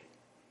day,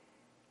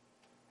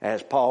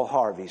 as Paul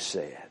Harvey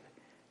said,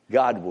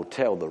 God will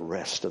tell the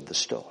rest of the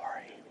story.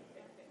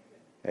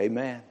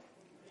 Amen.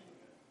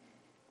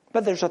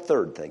 But there's a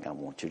third thing I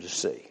want you to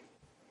see.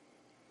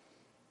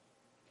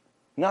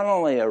 Not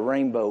only a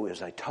rainbow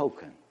is a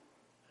token,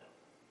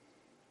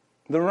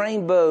 the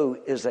rainbow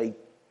is a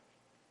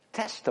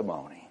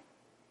testimony,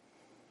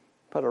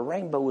 but a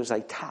rainbow is a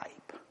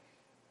type.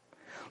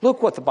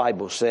 Look what the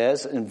Bible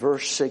says in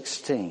verse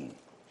 16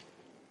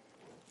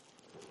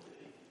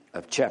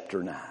 of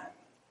chapter 9.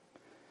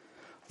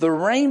 The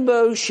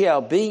rainbow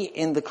shall be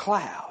in the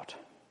cloud,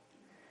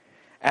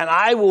 and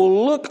I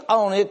will look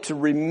on it to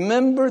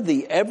remember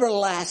the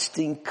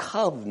everlasting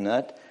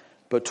covenant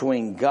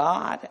between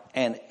God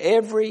and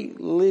every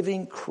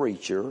living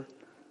creature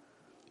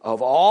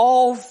of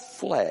all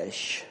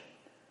flesh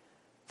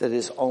that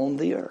is on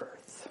the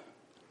earth.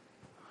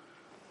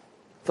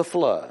 The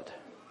flood,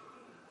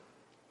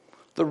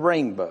 the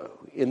rainbow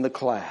in the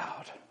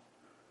cloud.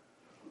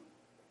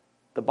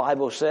 The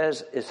Bible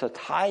says it's a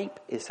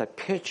type, it's a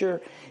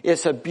picture,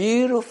 it's a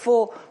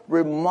beautiful,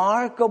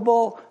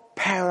 remarkable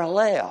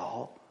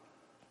parallel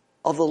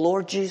of the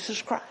Lord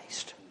Jesus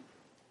Christ.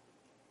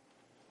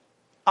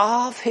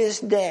 Of His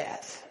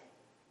death,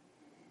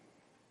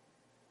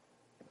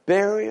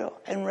 burial,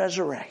 and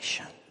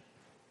resurrection.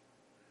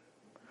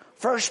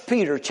 1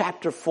 Peter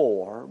chapter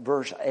 4,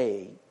 verse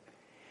 8,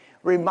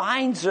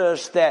 reminds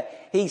us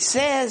that he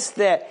says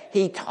that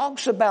he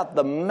talks about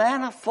the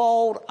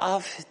manifold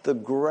of the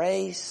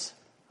grace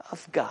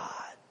of God.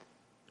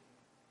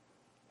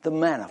 The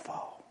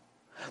manifold.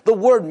 The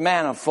word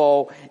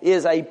manifold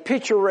is a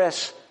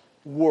picturesque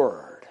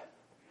word.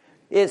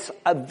 It's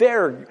a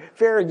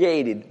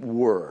variegated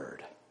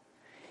word.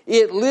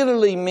 It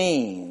literally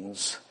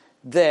means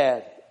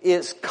that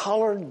it's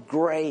colored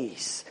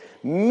grace.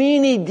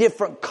 Many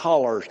different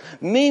colors,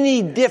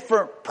 many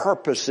different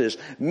purposes,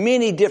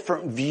 many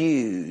different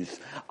views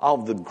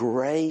of the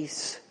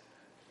grace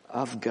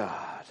of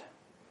God.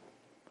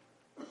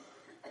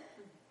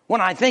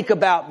 When I think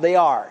about the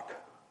ark,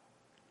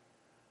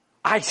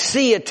 I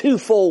see a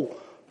twofold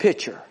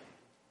picture.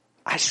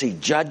 I see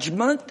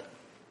judgment,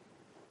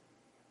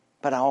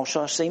 but I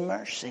also see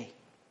mercy.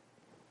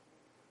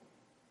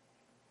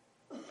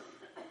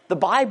 The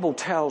Bible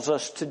tells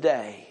us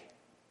today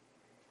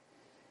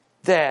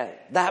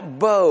that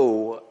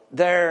bow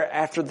there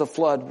after the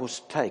flood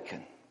was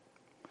taken,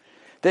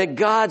 that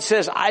God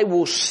says, I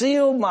will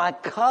seal my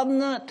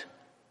covenant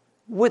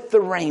with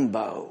the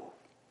rainbow.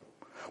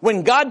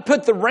 When God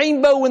put the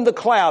rainbow in the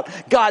cloud,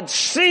 God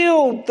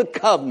sealed the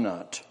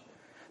covenant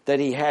that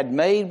he had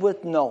made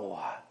with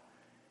Noah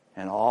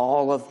and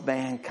all of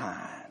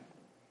mankind.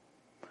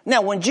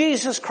 Now, when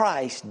Jesus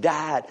Christ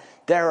died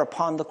there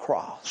upon the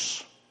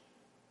cross,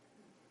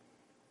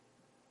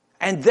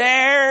 and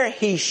there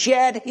he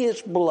shed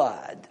his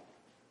blood,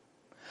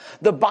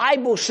 the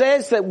Bible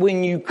says that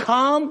when you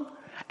come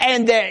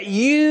and that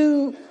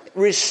you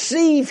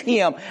receive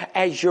him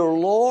as your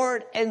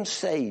Lord and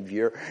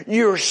Savior,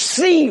 you're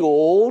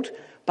sealed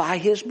by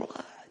his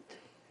blood.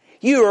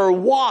 You are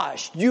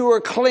washed. You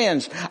are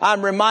cleansed.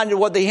 I'm reminded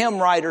what the hymn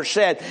writer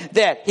said,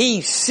 that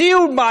he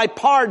sealed my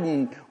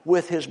pardon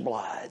with his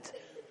blood.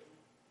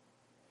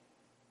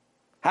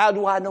 How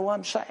do I know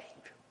I'm saved?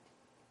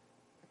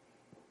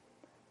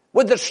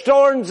 With the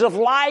storms of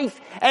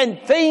life and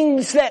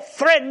things that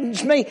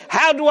threatens me,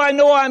 how do I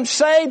know I'm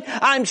saved?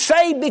 I'm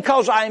saved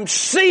because I'm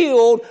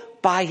sealed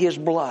by his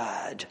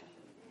blood.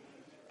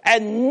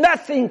 And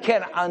nothing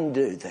can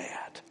undo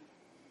that.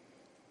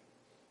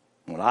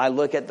 When I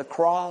look at the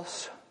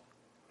cross,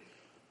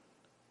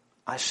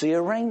 I see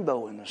a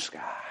rainbow in the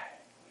sky.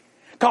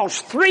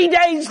 Because 3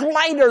 days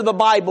later, the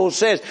Bible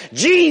says,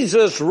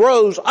 Jesus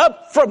rose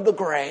up from the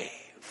grave.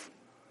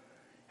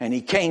 And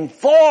he came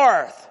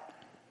forth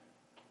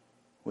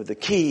with the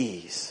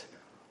keys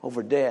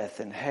over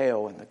death and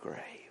hell and the grave.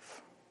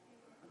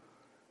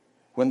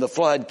 When the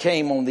flood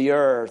came on the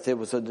earth, it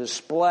was a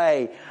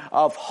display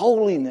of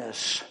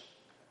holiness.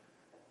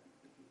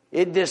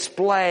 It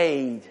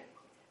displayed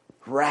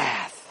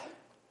wrath,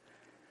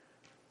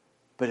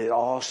 but it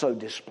also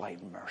displayed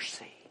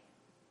mercy.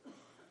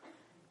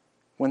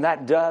 When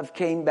that dove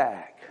came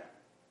back,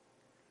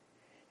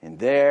 and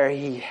there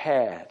he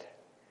had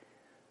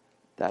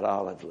that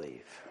olive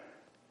leaf,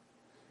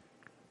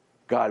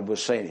 God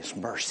was saying, it's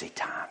mercy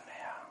time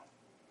now.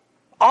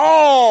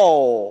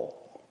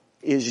 All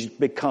is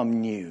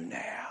become new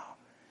now.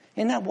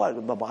 Isn't that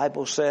what the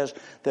Bible says?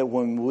 That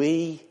when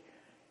we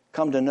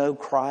come to know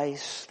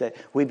Christ, that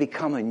we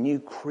become a new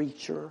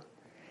creature,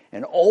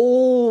 and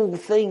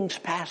old things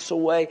pass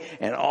away,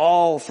 and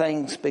all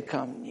things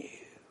become new.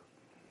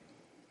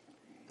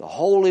 The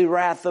holy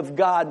wrath of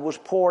God was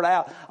poured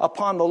out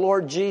upon the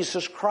Lord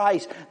Jesus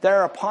Christ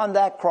there upon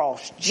that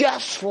cross,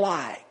 just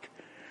like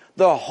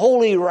the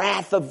holy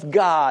wrath of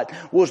God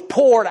was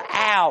poured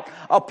out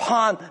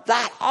upon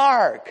that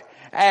ark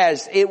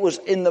as it was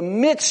in the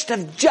midst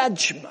of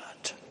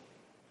judgment.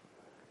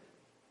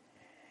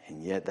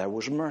 And yet there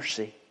was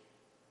mercy.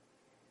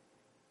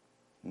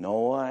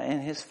 Noah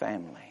and his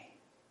family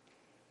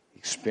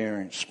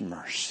experienced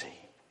mercy.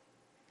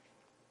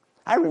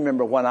 I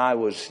remember when I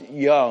was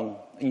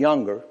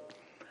younger,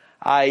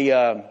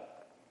 right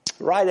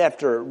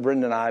after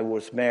Brenda and I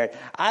was married,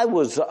 I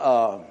was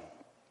a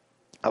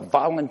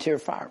volunteer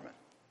fireman.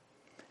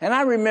 And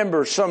I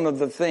remember some of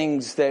the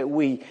things that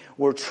we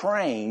were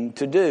trained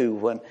to do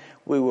when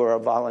we were a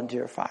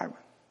volunteer fireman.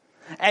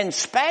 And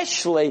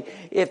especially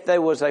if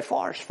there was a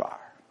forest fire.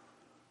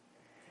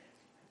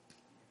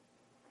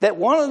 That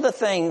one of the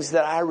things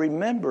that I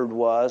remembered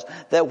was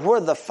that where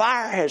the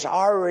fire has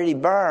already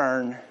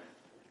burned,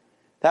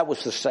 that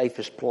was the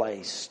safest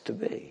place to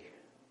be.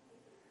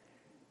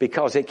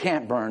 Because it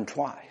can't burn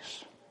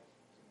twice.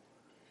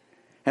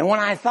 And when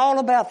I thought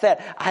about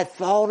that, I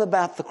thought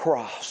about the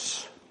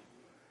cross.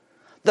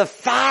 The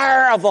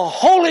fire of the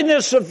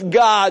holiness of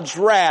God's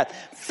wrath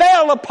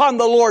fell upon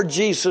the Lord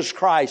Jesus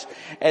Christ.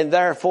 And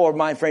therefore,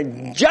 my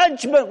friend,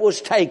 judgment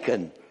was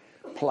taken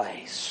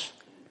place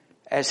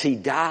as he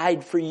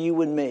died for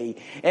you and me.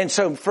 And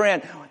so,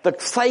 friend, the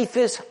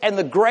safest and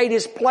the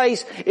greatest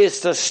place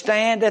is to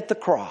stand at the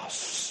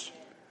cross,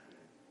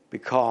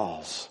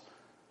 because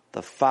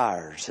the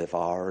fires have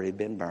already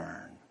been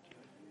burned.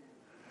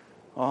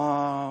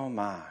 Oh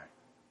my.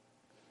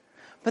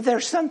 But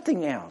there's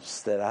something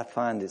else that I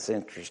find that's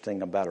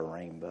interesting about a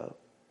rainbow.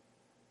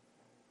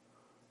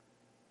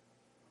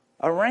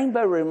 A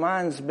rainbow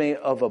reminds me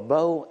of a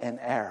bow and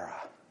arrow.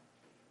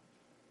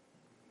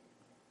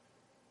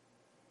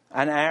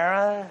 An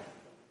arrow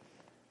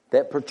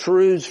that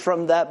protrudes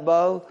from that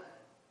bow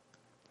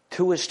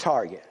to its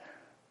target.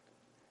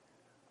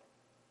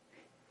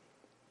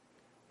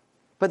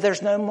 But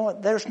there's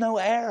no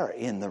error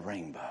in the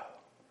rainbow.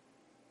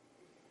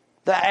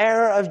 The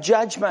error of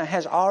judgment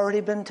has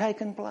already been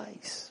taken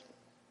place.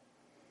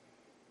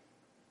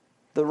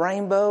 The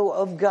rainbow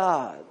of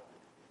God's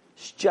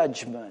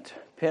judgment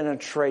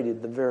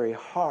penetrated the very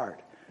heart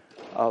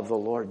of the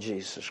Lord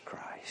Jesus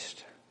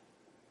Christ.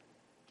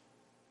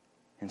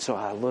 And so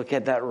I look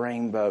at that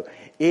rainbow.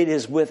 It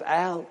is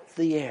without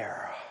the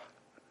error,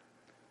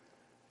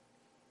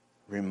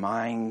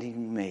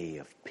 reminding me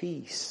of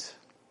peace,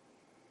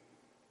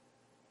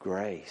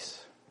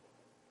 grace,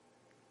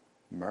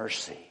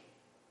 mercy,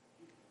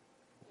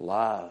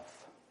 love,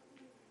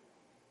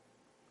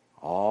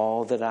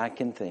 all that I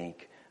can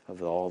think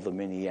of all the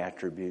many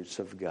attributes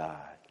of God.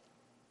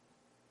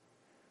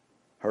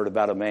 Heard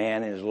about a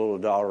man and his little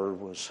daughter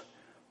was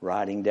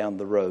riding down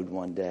the road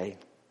one day.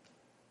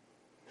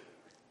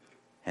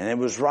 And it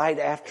was right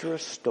after a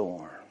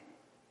storm.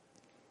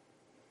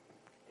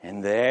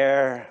 And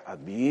there, a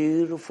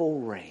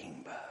beautiful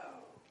rainbow.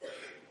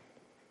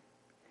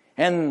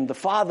 And the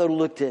father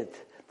looked at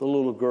the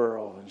little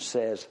girl and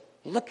says,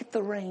 "Look at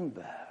the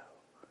rainbow.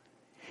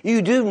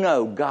 You do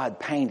know God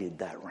painted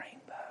that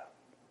rainbow."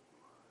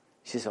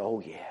 She says,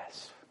 "Oh,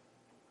 yes.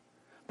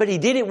 But he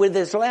did it with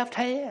his left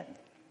hand."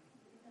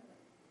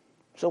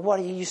 So what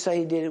do you say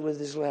he did it with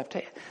his left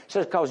hand?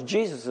 So it's because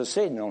Jesus is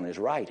sitting on his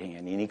right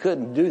hand and he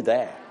couldn't do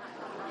that.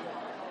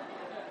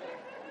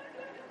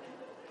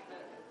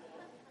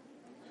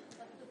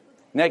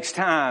 Next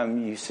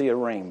time you see a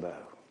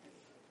rainbow,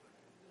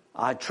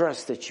 I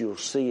trust that you'll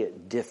see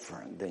it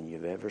different than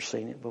you've ever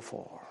seen it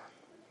before.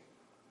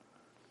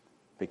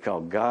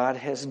 Because God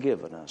has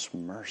given us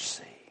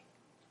mercy.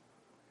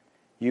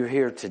 You're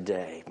here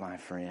today, my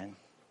friend.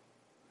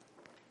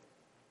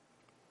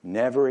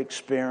 Never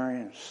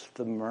experienced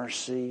the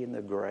mercy and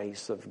the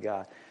grace of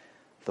God.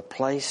 The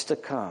place to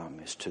come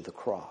is to the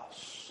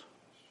cross.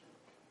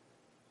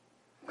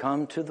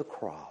 Come to the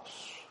cross.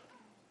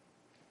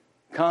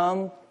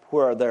 Come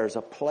where there's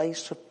a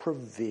place of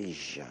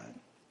provision,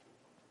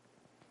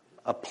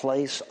 a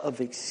place of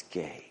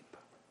escape,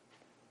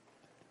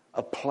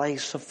 a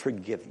place of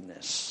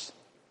forgiveness,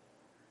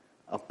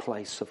 a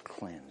place of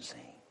cleansing.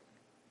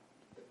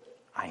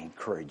 I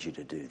encourage you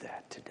to do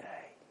that today.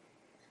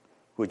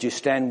 Would you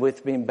stand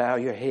with me and bow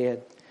your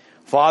head?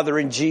 Father,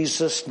 in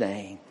Jesus'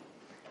 name,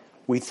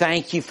 we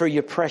thank you for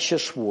your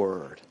precious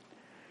word.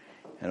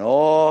 And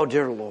oh,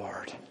 dear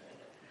Lord,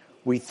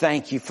 we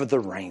thank you for the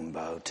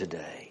rainbow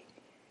today.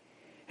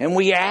 And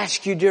we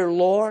ask you, dear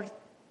Lord,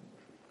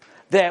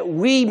 that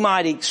we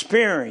might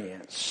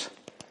experience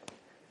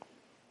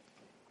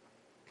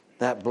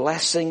that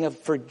blessing of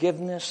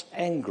forgiveness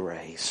and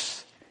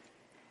grace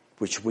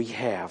which we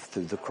have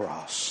through the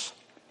cross.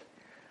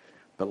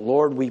 But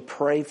Lord, we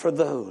pray for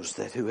those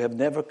who have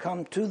never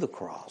come to the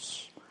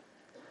cross,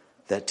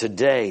 that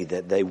today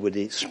that they would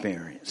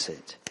experience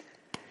it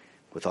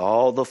with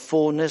all the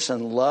fullness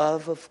and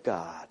love of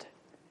God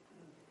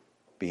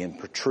being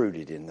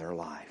protruded in their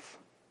life.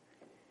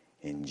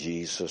 In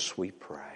Jesus we pray.